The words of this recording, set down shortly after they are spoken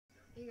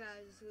Hey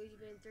guys, it's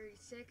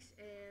LuigiBan36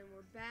 and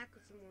we're back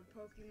with some more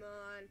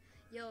Pokemon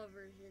Yellow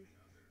version.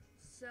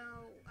 So,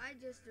 I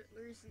just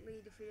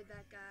recently defeated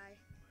that guy.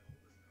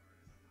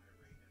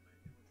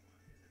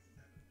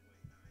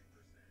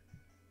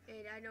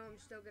 And I know I'm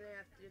still going to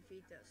have to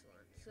defeat this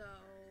one. So,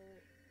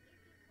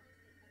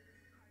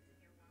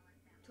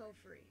 toll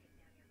free.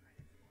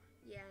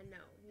 Yeah,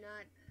 no,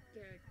 not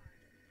going to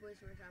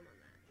waste my time on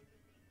that.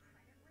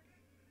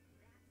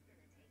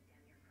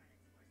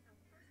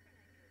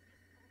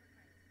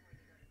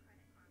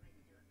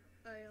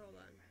 Alright, hold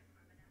on.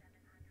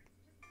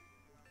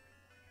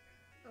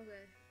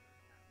 Okay.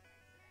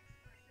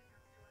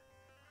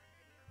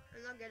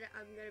 I'm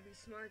gonna be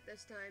smart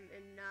this time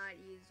and not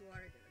use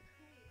water gun.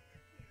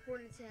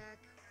 Horn attack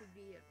would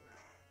be it,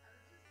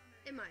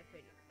 in my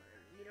opinion.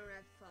 You don't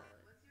have to follow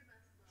it.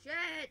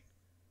 Shit!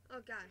 Oh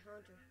god,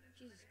 Haunter.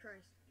 Jesus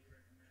Christ.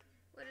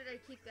 Why did I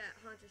keep that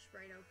Haunter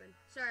sprite open?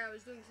 Sorry, I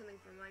was doing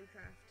something for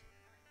Minecraft.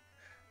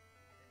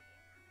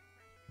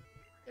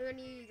 If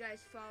any of you guys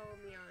follow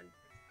me on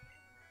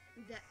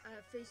that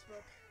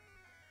Facebook,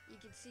 you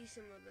can see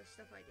some of the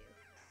stuff I do.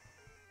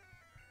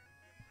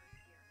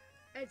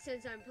 And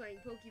since I'm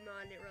playing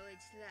Pokemon, it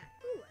relates to that.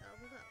 Ooh, I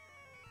leveled up.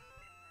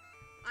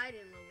 I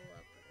didn't level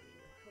up, but I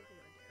mean,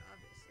 Pokemon did,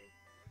 obviously.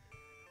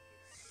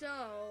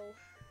 So,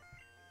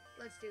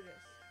 let's do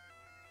this.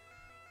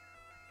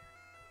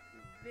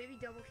 Maybe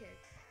double kick.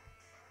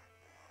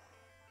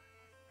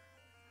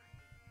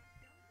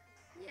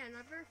 Yeah,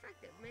 not very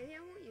effective. Maybe I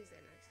won't use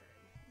that next time.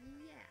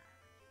 Yeah.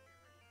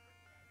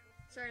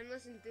 Sorry, I'm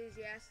less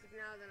enthusiastic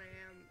now than I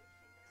am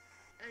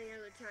any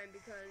other time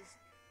because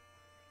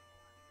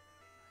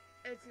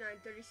it's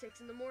 9:36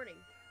 in the morning.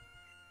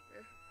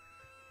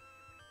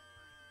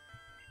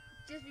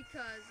 Just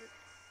because.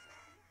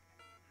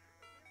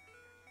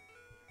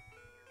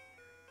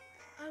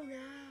 Oh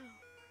no!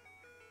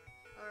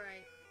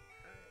 Alright.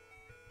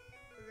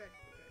 We're good.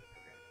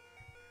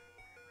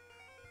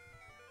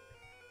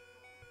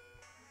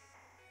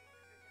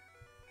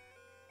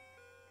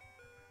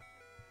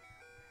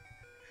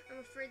 I'm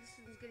afraid this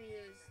one's gonna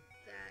use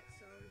that,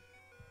 so.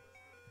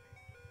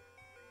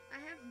 I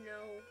have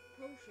no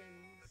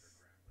potions.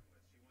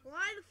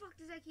 Why the fuck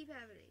does that keep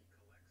happening?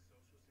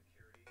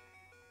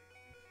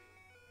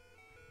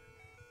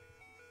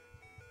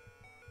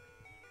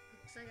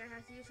 Looks like I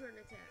have to use Horn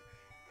attack.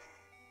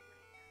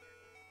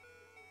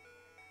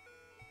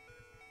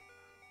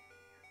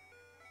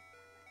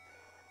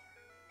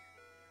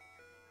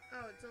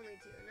 Oh, it's only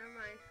 2. Never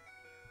mind.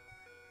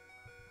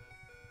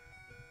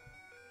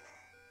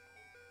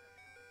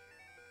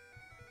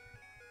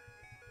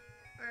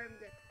 Alright, I'm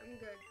good.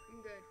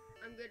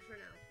 I'm good for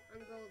now.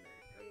 I'm golden.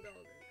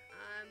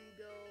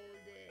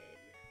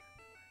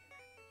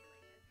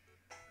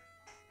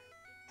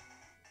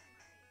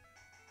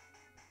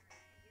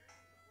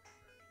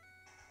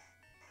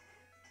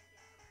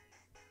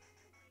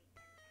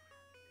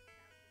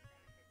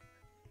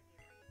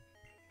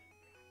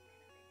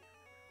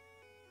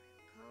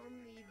 Call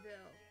me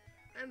Bill.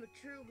 I'm a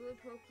true blue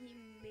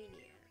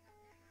Pokemaniac.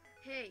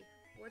 Hey,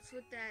 what's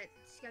with that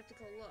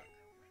skeptical look?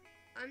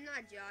 I'm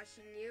not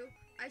joshing you.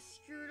 I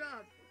screwed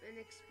up an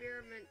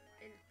experiment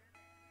and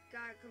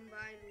got it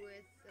combined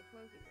with a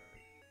Pokemon.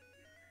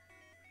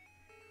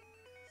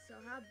 So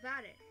how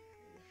about it?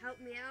 Help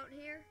me out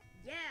here?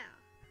 Yeah,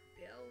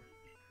 Bill.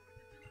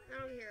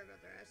 I don't care about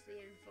the rest of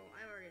the info.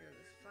 I already know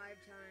this 5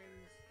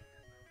 times.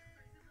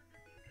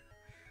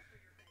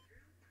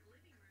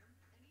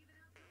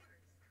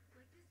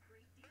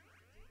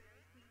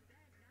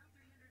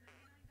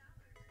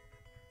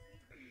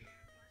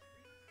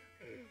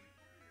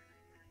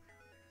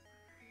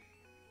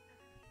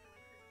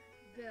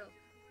 Bill.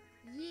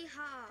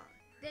 Yeehaw!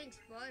 Thanks,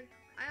 bud.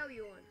 I owe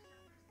you one.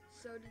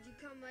 So, did you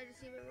come by to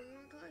see my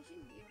Pokemon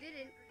collection? You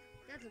didn't.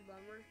 That's a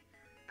bummer.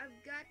 I've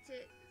got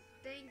to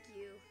thank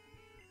you.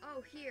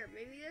 Oh, here.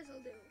 Maybe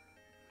this'll do.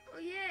 Oh,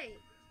 yay!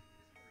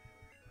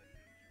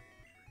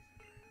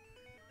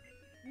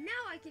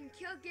 Now I can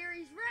kill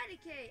Gary's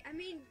Raticate. I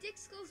mean,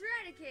 Dixkull's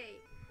Raticate.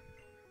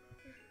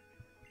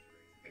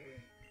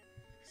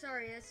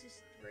 Sorry, that's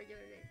just a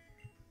regular name.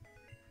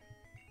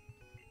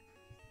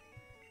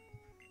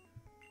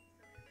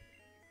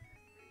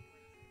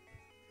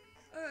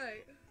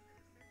 Alright.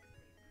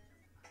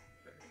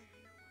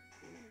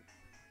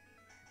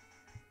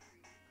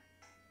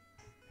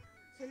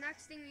 So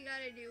next thing we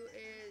gotta do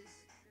is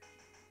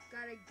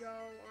gotta go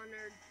on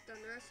the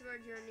rest of our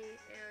journey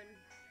and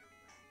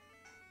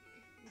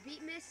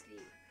beat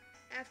Misty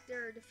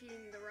after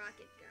defeating the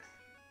Rocket guy.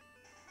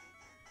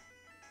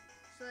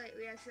 So that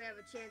we actually have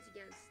a chance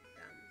against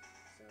them.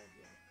 So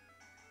yeah.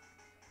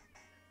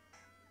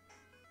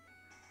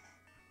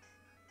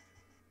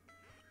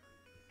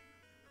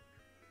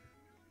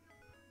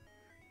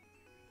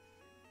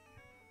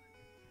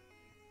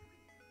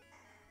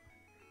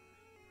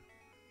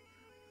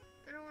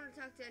 I don't want to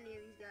talk to any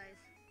of these guys.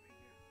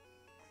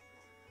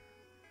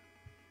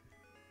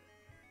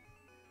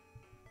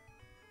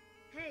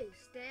 Hey,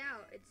 stay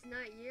out. It's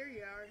not your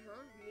yard,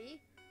 huh?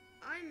 Me?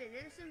 I'm an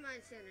innocent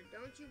bystander.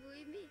 Don't you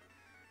believe me?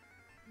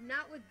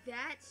 Not with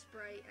that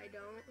sprite, I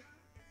don't.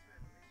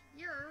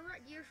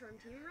 You're from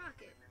Team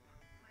Rocket.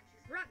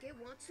 Rocket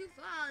wants to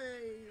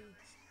fight.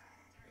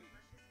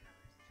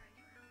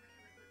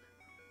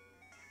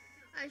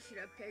 I should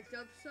have picked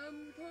up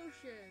some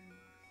potions.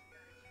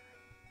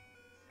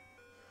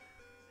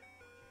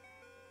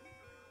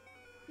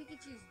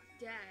 Pikachu's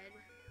dead.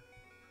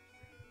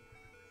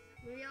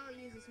 Maybe I'll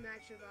use this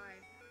Max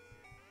Revive.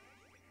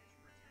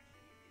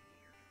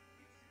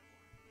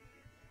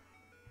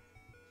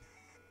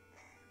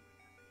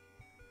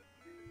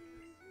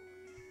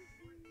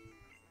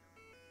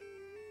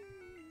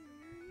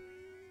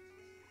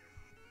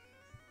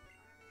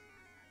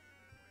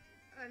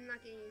 I'm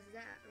not gonna use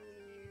that. I'm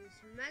gonna use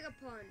Mega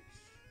Punch.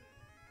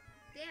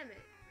 Damn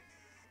it.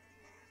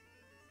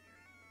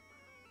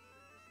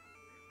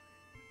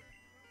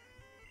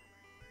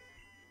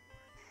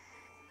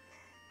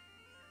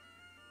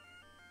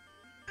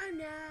 Oh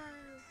no.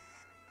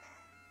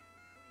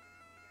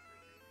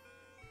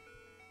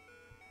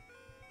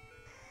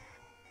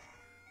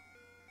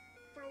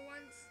 For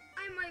once,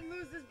 I might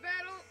lose this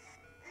battle.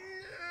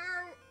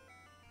 No.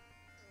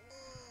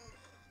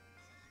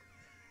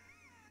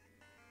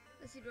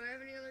 Let's see, do I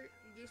have any other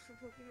useful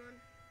Pokemon?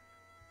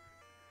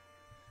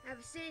 I have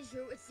a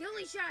Sandshrew. It's the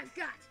only shot I've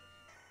got.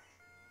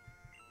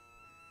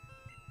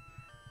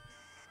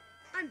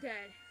 I'm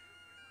dead.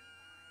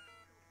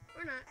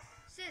 Or not.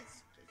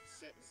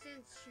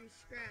 Sandshrew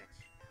scratch.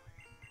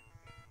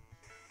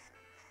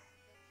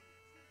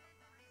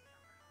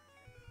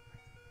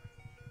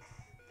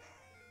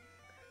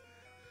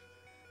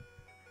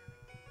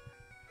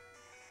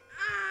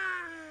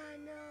 Ah,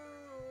 no.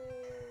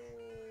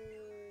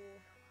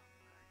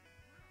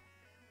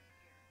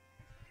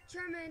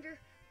 Charmander,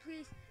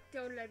 please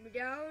don't let me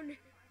down.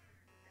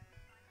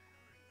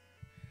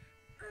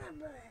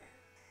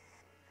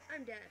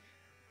 I'm dead.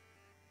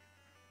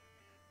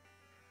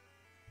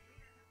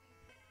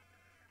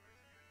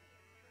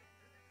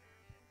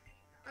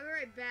 I'll be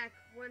right back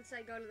once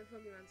I go to the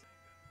Pokemon Center.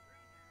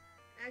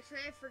 Actually,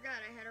 I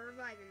forgot I had a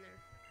revive in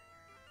there.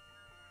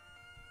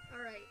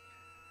 Alright.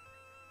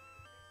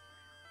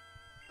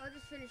 I'll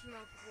just finish him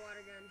off with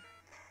Water Gun.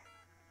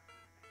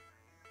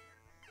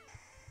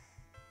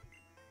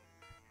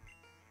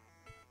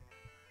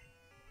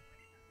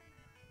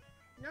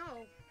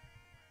 No.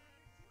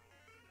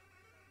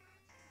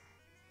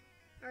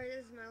 Alright,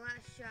 this is my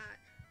last shot.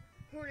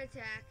 Horn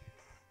attack.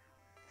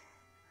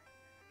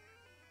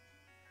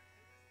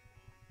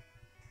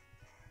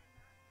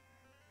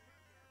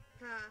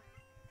 Ha.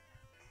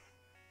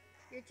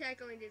 Your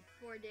attack only did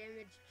 4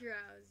 damage.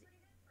 Drowsy.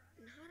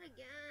 Not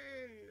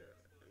again.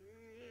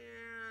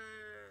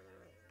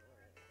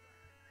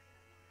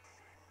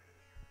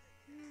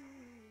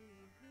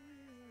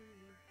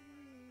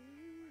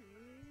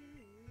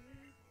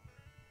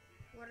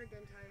 Water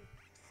gun time.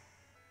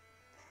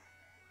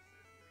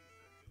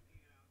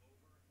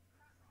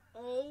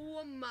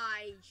 Oh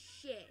my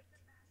shit.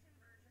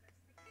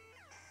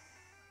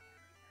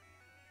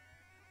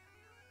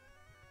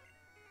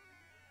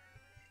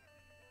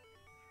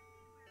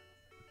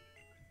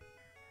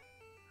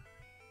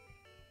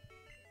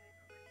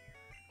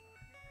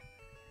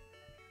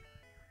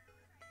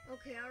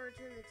 Okay, I'll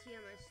return the TM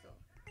I stole.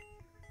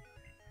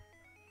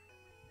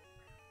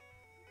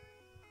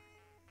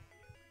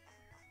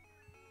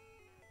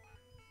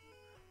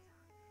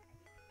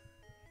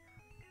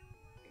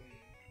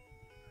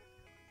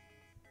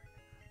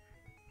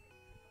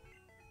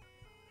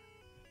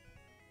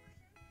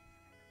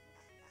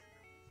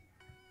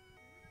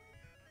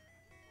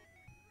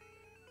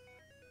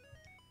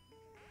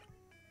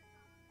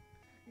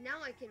 Now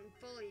I can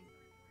fully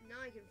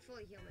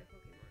heal my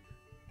Pokemon.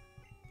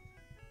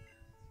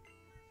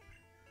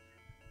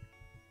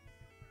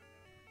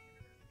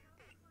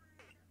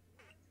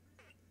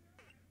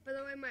 By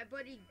the way, my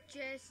buddy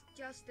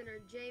Justin or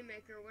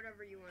J-Maker, or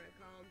whatever you want to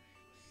call him,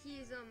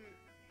 he's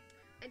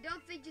and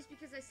don't think just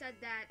because I said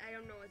that I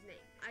don't know his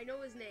name. I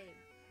know his name.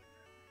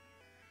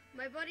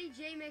 My buddy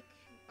J-Mac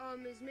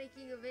is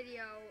making a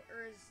video,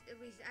 or is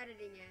at least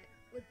editing it,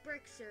 with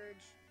Brick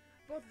Surge.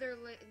 Both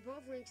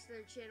links to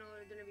their channel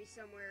are gonna be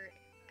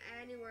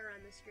anywhere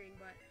on the screen,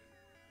 but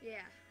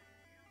yeah.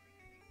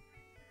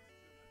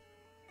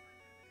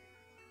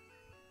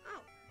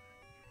 Oh.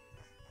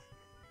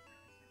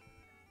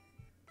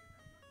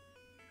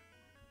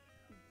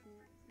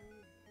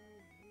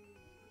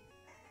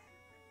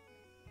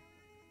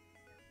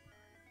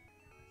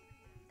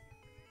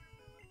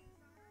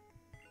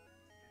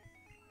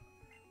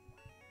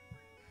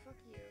 Fuck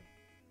you.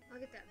 I'll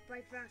get that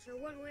bite faster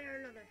one way or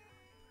another.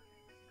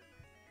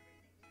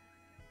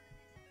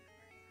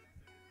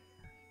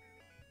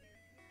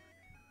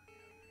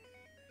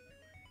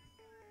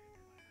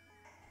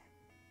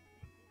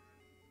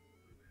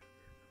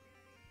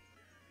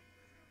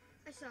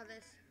 I saw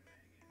this.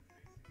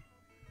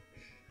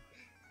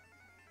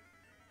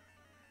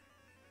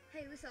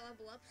 Hey, at least I'll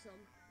level up some.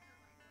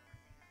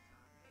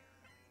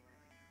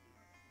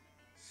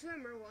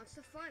 Swimmer wants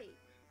to fight.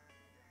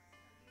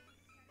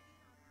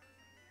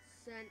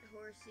 Scent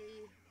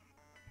Horsey.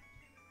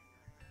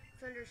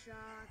 Thunder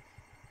Shock.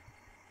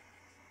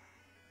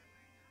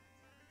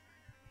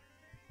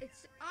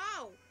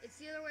 It's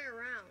the other way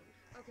around.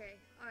 Okay,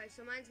 alright,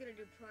 so mine's gonna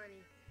do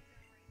plenty.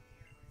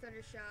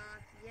 Thunder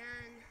Shock,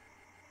 again.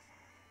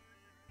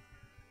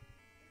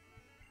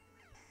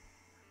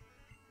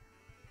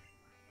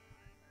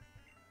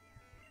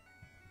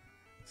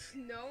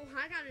 No,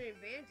 I got an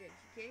advantage.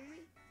 You kidding me?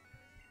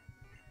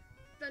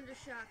 Thunder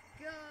Shock,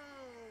 go!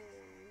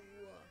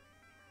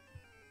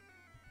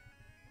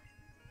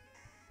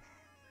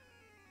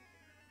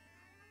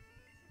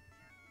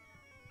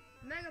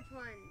 Mega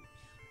Punch.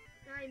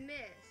 I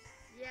missed.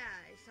 Yeah,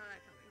 I saw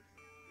that coming.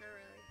 Not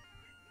really.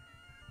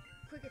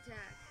 Quick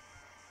Attack.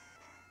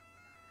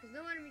 Because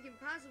no enemy can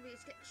possibly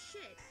escape.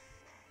 Shit.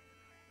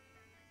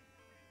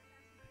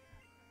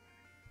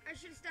 I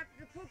should have stopped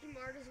at the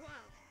Pokemon as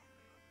well.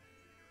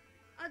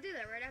 I'll do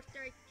that right after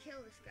I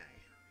kill this guy.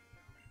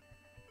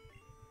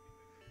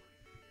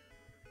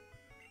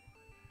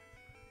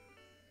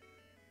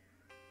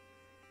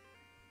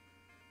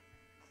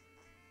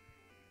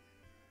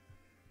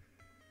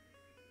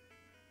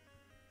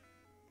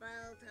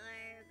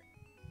 Voltorb.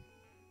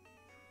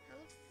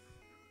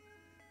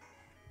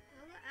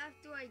 How the F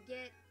do I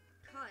get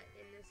cut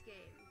in this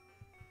game?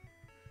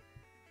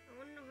 I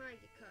want to know how I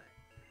get cut.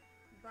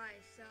 By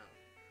itself.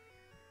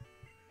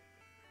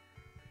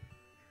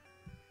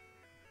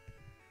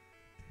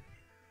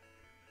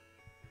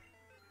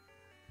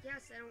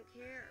 Yes, I don't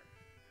care.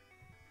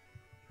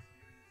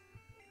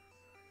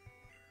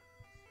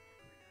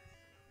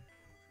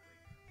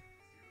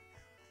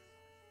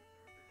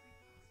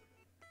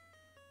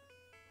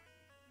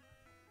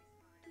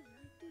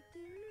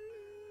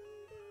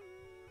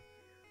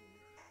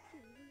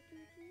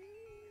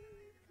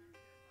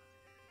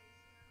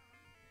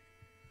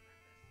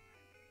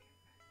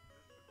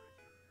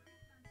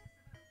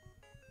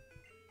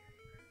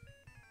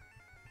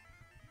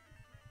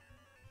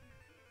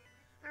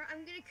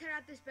 I'm gonna cut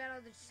out this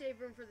battle to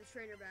save room for the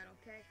trainer battle,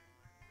 okay?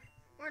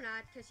 Or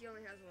not, because he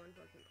only has one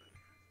Pokemon.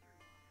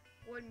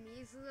 One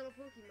measly little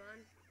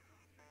Pokemon.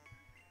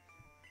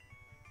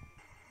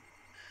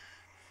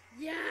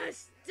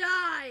 Yes!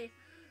 Die!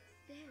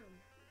 Damn.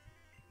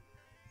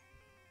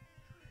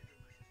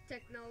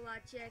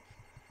 Technologic.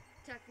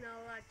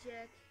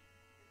 Technologic.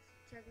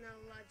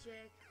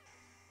 Technologic.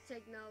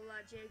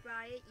 Technologic,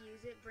 buy it,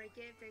 use it, break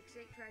it, fix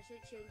it, crash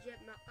it, change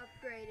it,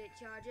 upgrade it,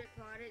 charge it,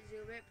 pod it,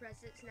 zoom it, press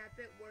it, snap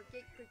it, work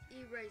it, quick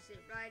erase it,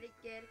 write it,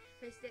 get it,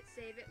 paste it,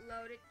 save it,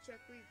 load it,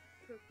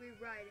 quickly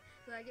write it,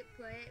 flag it,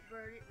 play it,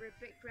 burn it, rip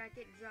it, crack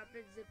it, drop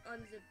it, zip,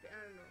 unzip it,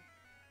 I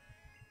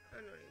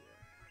don't know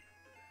anymore.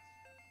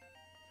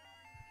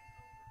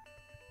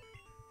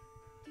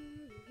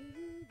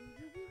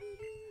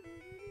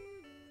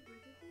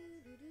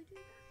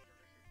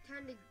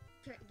 Time to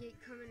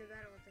come into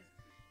battle with this.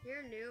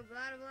 You're new,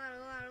 blah blah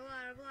blah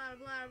blah blah blah blah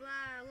blah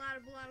blah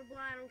blah blah.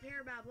 I don't care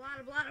about blah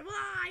blah blah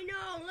blah. I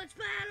know. Let's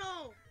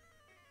battle.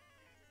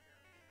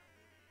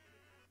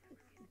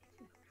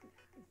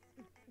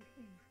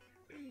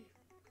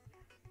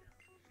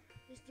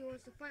 This dude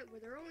wants to fight where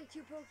there are only 2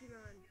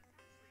 Pokemon.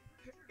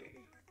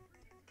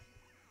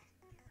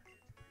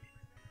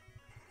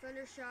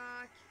 Thunder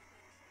Shock.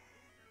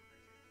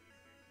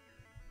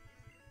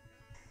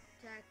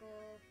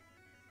 Tackle.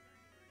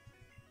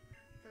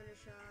 Thunder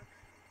Shock.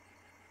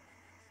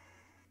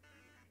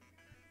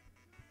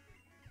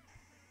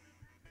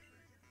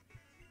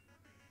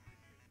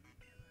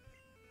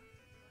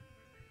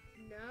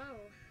 No.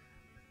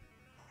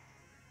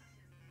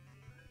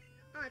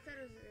 Oh, I thought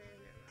it was. Never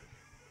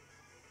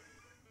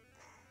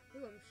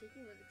mind. Ooh, I'm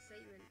shaking with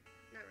excitement.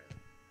 Not really.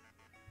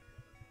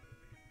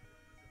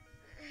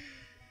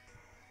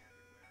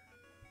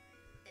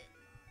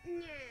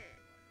 Yeah.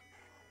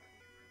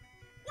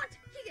 What?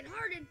 He can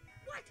harden?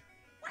 What?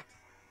 What?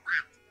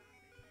 What?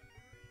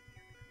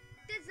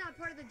 That's not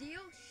part of the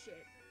deal?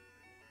 Shit.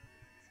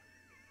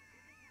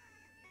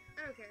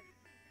 I don't care.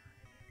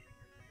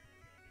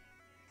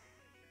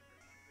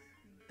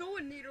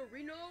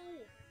 Nidorino!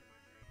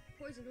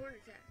 Poison Horn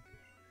Attack.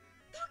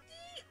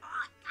 Doggy!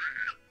 Oh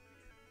god!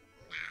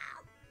 No!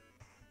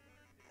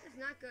 That's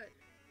not good.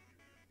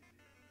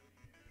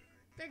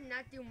 That did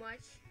not do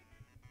much.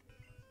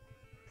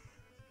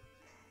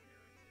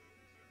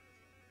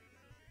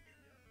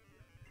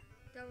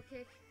 Double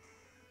kick.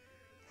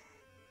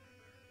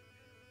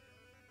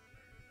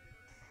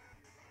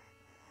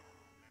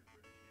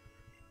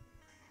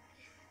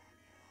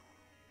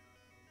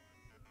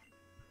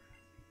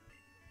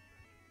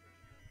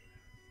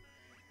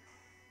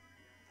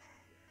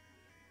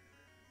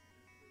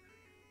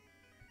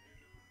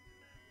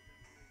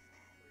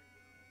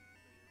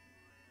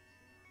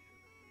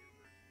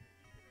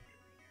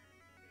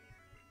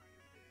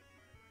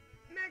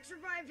 Max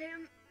revive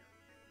him.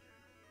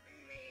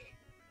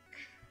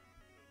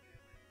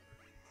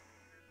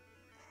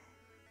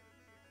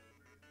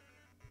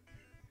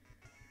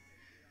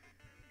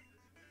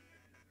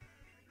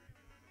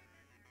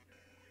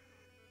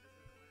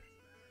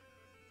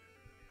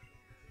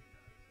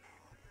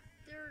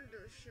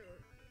 Thunder Shock.